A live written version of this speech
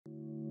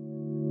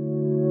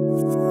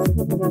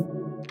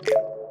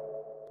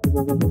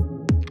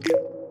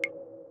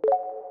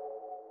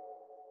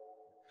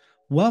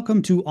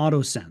Welcome to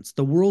AutoSens,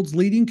 the world's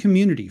leading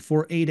community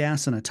for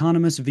ADAS and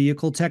autonomous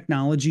vehicle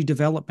technology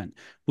development.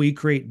 We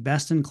create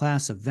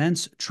best-in-class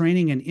events,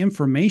 training, and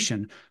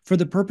information for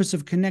the purpose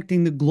of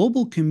connecting the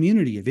global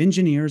community of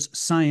engineers,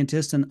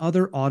 scientists, and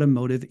other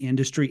automotive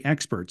industry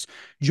experts.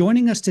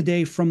 Joining us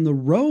today from the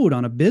road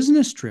on a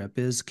business trip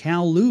is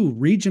Cal Liu,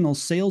 Regional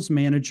Sales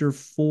Manager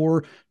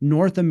for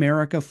North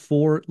America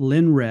for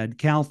Lynred.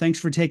 Cal, thanks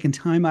for taking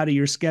time out of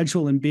your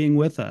schedule and being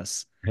with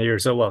us. You're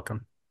so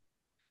welcome.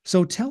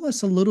 So tell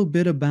us a little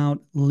bit about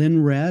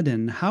Lynred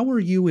and how are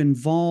you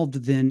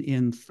involved then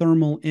in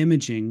thermal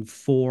imaging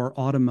for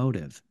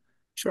automotive?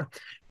 Sure.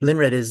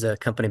 Lynred is a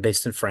company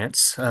based in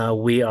France.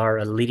 We are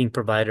a leading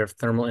provider of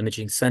thermal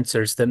imaging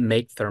sensors that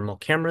make thermal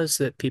cameras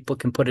that people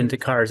can put into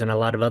cars and a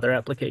lot of other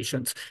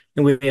applications.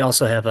 And we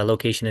also have a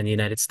location in the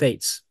United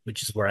States,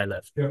 which is where I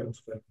live.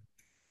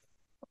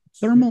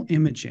 Thermal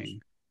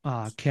imaging,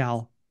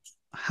 Cal,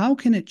 how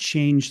can it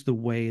change the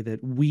way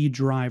that we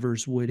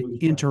drivers would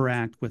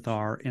interact with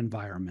our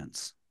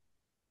environments?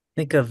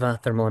 Think of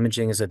thermal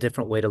imaging as a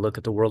different way to look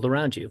at the world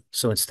around you.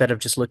 So instead of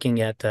just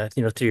looking at,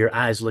 through your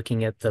eyes,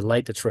 looking at the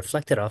light that's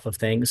reflected off of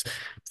things,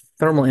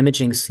 thermal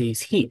imaging sees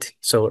heat.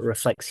 So it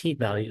reflects heat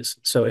values.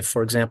 So if,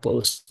 for example, it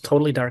was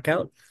totally dark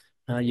out,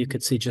 you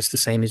could see just the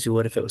same as you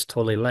would if it was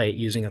totally light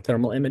using a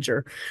thermal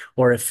imager.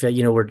 Or if,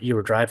 you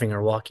were driving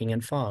or walking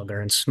in fog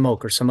or in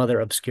smoke or some other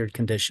obscured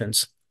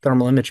conditions,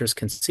 thermal imagers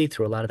can see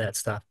through a lot of that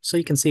stuff. So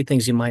you can see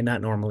things you might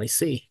not normally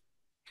see.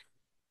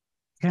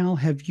 Cal,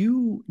 have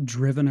you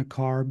driven a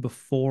car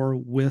before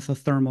with a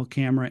thermal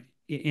camera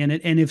in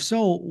it? And if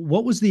so,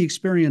 what was the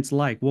experience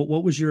like?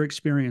 What was your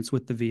experience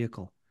with the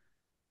vehicle?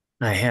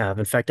 I have.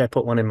 In fact, I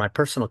put one in my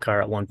personal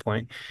car at one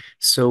point.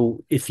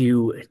 So if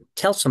you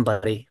tell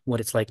somebody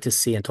what it's like to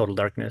see in total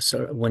darkness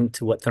or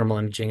what thermal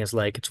imaging is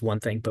like, it's one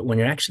thing. But when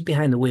you're actually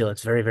behind the wheel,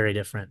 it's very, very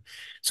different.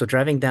 So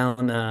driving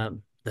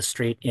down the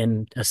street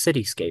in a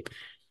cityscape,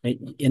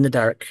 in the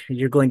dark,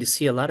 you're going to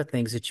see a lot of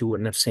things that you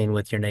wouldn't have seen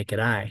with your naked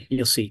eye.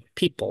 You'll see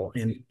people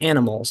and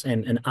animals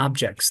and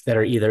objects that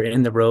are either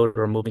in the road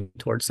or moving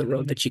towards the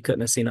road that you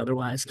couldn't have seen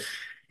otherwise.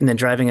 And then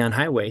driving on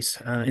highways,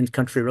 in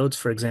country roads,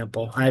 for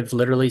example, I've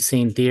literally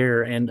seen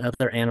deer and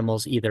other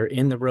animals either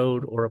in the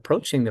road or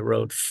approaching the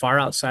road far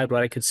outside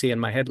what I could see in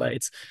my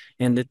headlights.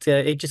 And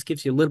it just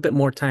gives you a little bit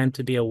more time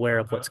to be aware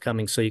of what's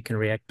coming so you can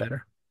react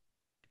better.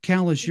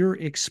 Cal, as you're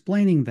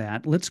explaining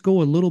that, let's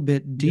go a little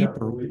bit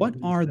deeper. What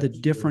are the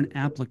different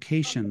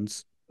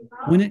applications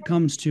when it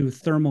comes to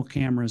thermal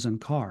cameras and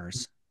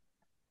cars?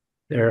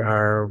 There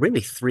are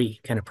really three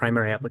kind of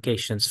primary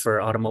applications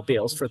for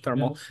automobiles for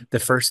thermal. The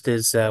first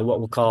is what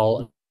we'll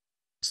call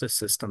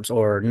systems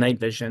or night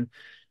vision.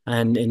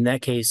 And in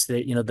that case,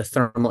 the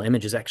thermal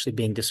image is actually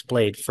being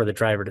displayed for the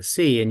driver to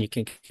see, and you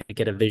can kind of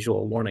get a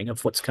visual warning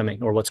of what's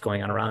coming or what's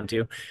going on around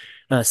you.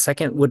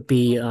 Second would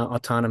be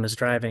autonomous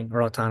driving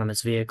or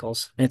autonomous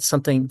vehicles. It's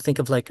something, think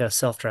of like a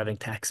self-driving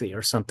taxi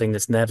or something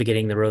that's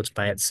navigating the roads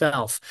by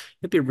itself.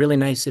 It'd be really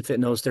nice if it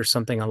knows there's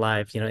something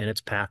alive, in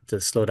its path to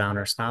slow down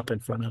or stop in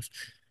front of.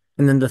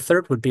 And then the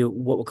third would be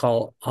what we'll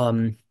call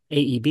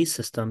AEB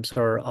systems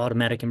or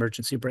automatic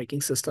emergency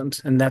braking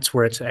systems. And that's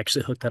where it's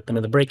actually hooked up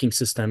into the braking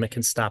system. It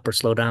can stop or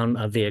slow down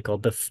a vehicle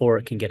before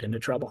it can get into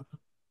trouble.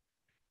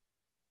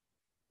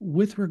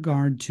 With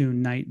regard to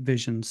night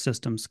vision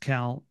systems,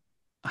 Cal,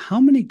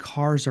 how many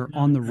cars are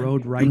on the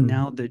road right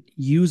now that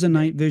use a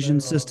night vision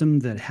system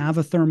that have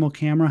a thermal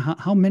camera?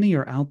 How many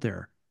are out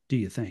there, do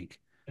you think?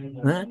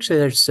 Actually,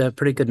 there's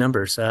pretty good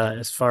numbers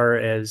as far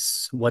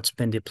as what's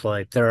been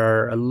deployed. There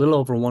are a little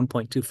over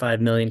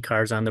 1.25 million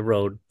cars on the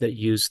road that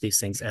use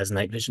these things as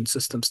night vision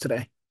systems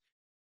today.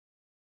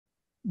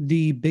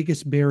 The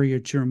biggest barrier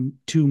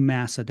to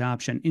mass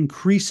adoption,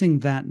 increasing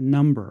that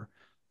number.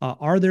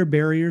 Are there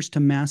barriers to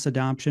mass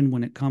adoption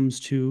when it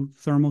comes to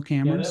thermal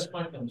cameras?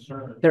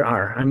 There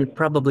are. I mean,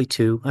 probably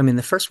two. I mean,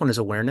 the first one is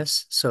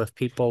awareness. So if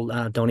people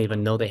don't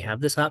even know they have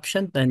this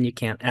option, then you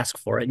can't ask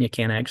for it and you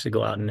can't actually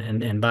go out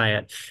and buy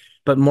it.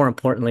 But more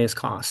importantly is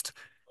cost.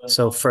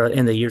 So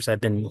in the years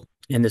I've been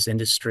in this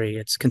industry,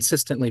 it's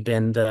consistently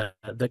been the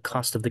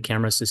cost of the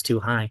cameras is too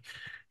high.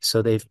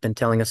 So they've been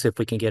telling us if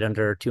we can get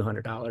under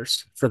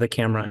 $200 for the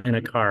camera in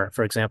a car,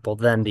 for example,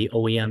 then the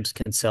OEMs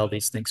can sell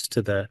these things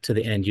to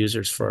the end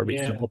users for a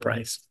reasonable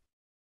price.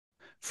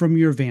 From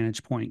your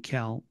vantage point,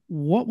 Cal,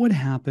 what would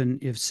happen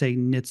if, say,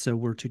 NHTSA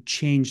were to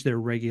change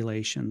their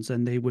regulations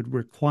and they would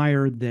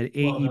require that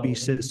AEB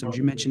systems,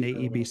 you mentioned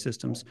AEB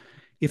systems,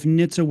 if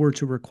NHTSA were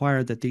to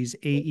require that these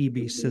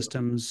AEB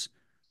systems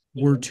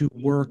were to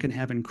work and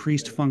have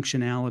increased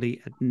functionality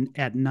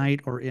at night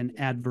or in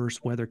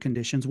adverse weather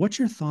conditions, what's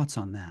your thoughts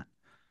on that?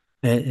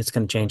 It's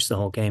going to change the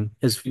whole game.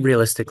 Is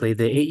realistically,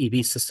 the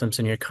AEB systems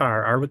in your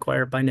car are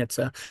required by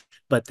NHTSA,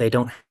 but they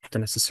don't have to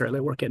necessarily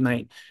work at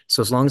night.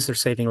 So as long as they're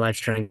saving lives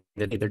during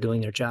the day, they're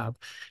doing their job.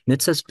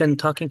 NHTSA's been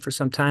talking for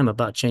some time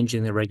about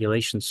changing the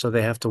regulations so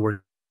they have to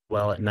work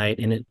well at night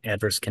in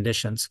adverse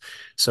conditions.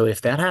 So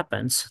if that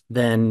happens,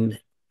 then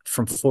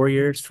from 4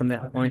 years from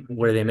that point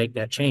where they make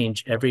that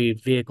change, every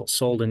vehicle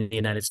sold in the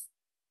United States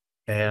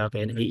have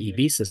an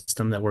AEB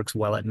system that works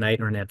well at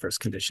night or in adverse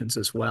conditions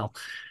as well.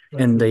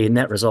 And the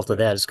net result of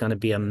that is going to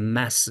be a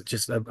mass,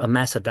 just a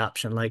mass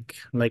adoption like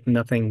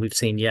nothing we've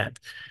seen yet.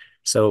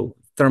 So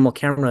thermal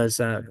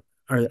cameras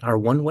are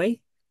one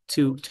way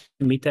to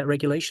meet that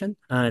regulation.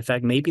 In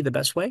fact, maybe the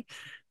best way.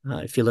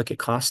 If you look at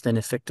cost and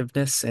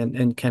effectiveness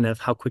and kind of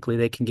how quickly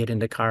they can get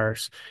into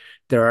cars,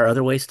 there are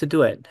other ways to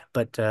do it,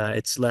 but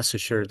it's less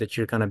assured that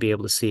you're going to be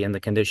able to see in the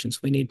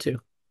conditions we need to.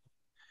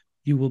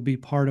 You will be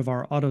part of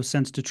our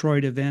AutoSense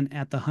Detroit event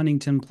at the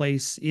Huntington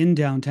Place in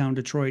downtown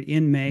Detroit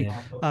in May.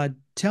 Yeah.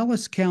 Tell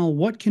us, Cal,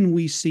 what can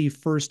we see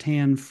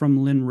firsthand from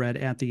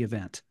Lynred at the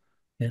event?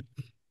 Yeah.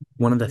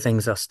 One of the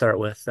things I'll start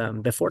with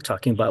before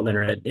talking about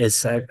Lynred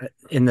is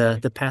in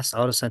the past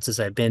auto senses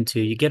I've been to,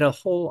 you get a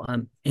whole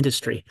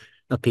industry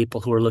of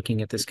people who are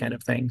looking at this kind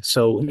of thing.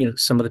 So,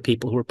 some of the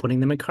people who are putting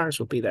them in cars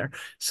will be there.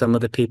 Some of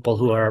the people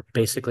who are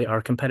basically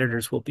our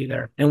competitors will be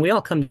there. And we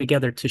all come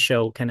together to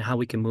show kind of how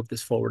we can move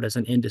this forward as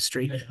an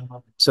industry.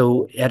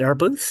 So at our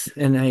booth,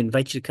 and I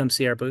invite you to come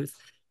see our booth,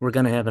 we're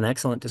going to have an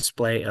excellent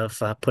display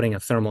of putting a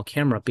thermal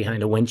camera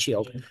behind a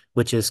windshield,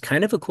 which is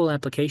kind of a cool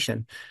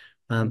application.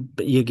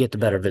 But you get the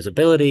better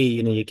visibility,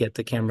 you get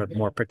the camera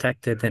more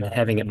protected than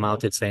having it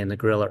mounted, say, in the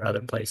grill or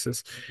other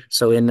places.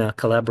 So in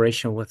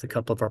collaboration with a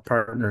couple of our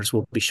partners,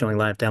 we'll be showing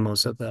live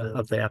demos of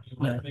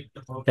the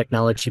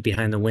technology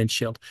behind the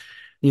windshield.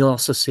 You'll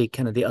also see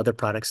kind of the other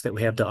products that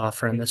we have to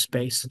offer in this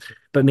space.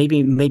 But maybe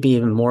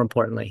even more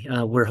importantly,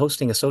 we're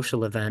hosting a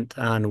social event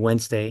on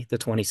Wednesday, the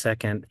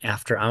 22nd,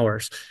 after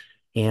hours.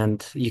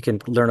 And you can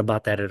learn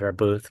about that at our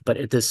booth. But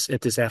at this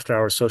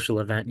after-hours social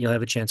event, you'll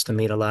have a chance to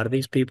meet a lot of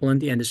these people in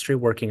the industry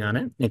working on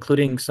it,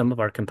 including some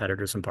of our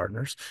competitors and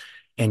partners.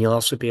 And you'll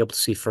also be able to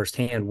see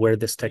firsthand where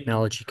this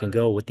technology can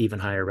go with even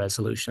higher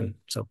resolution.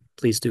 So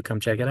please do come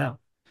check it out.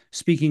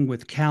 Speaking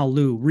with Cal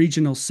Liu,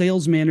 Regional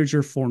Sales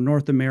Manager for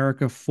North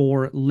America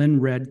for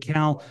Lynred.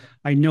 Cal,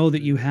 I know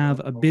that you have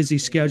a busy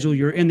schedule.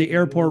 You're in the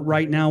airport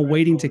right now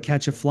waiting to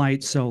catch a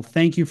flight. So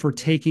thank you for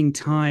taking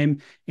time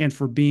and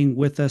for being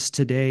with us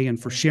today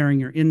and for sharing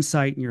your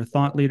insight and your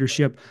thought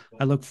leadership.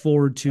 I look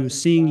forward to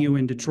seeing you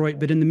in Detroit.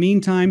 But in the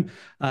meantime,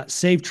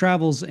 safe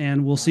travels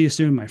and we'll see you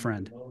soon, my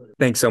friend.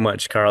 Thanks so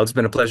much, Carl. It's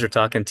been a pleasure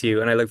talking to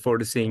you, and I look forward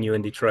to seeing you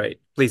in Detroit.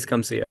 Please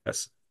come see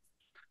us.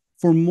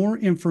 For more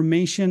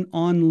information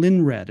on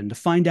Lynred and to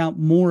find out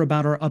more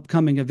about our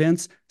upcoming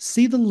events,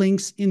 see the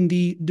links in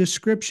the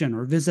description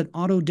or visit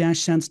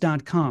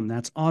auto-sense.com.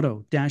 That's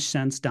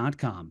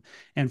auto-sense.com.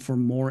 And for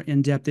more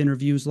in-depth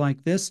interviews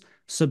like this,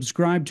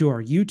 subscribe to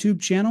our YouTube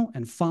channel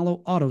and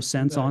follow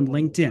AutoSense on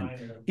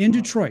LinkedIn. In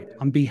Detroit,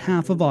 on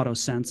behalf of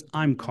AutoSense,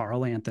 I'm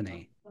Carl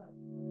Anthony.